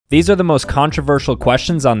These are the most controversial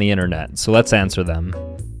questions on the internet, so let's answer them.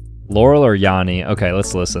 Laurel or Yanni? Okay,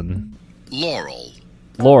 let's listen. Laurel.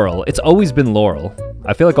 Laurel. It's always been Laurel.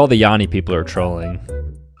 I feel like all the Yanni people are trolling.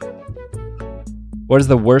 What is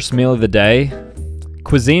the worst meal of the day?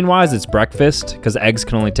 Cuisine-wise, it's breakfast, because eggs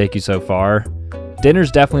can only take you so far.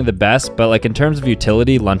 Dinner's definitely the best, but like in terms of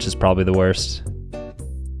utility, lunch is probably the worst.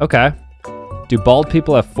 Okay. Do bald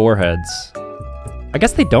people have foreheads? I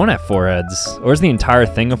guess they don't have foreheads. Or is the entire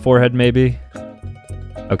thing a forehead, maybe?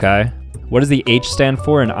 Okay. What does the H stand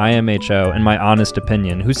for in IMHO, in my honest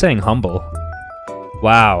opinion? Who's saying humble?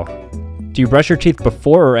 Wow. Do you brush your teeth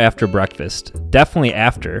before or after breakfast? Definitely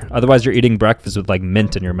after. Otherwise, you're eating breakfast with like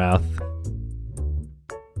mint in your mouth.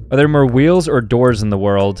 Are there more wheels or doors in the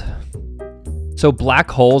world? So black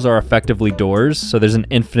holes are effectively doors, so there's an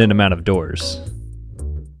infinite amount of doors.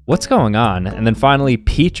 What's going on? And then finally,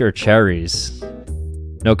 peach or cherries?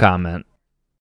 No comment.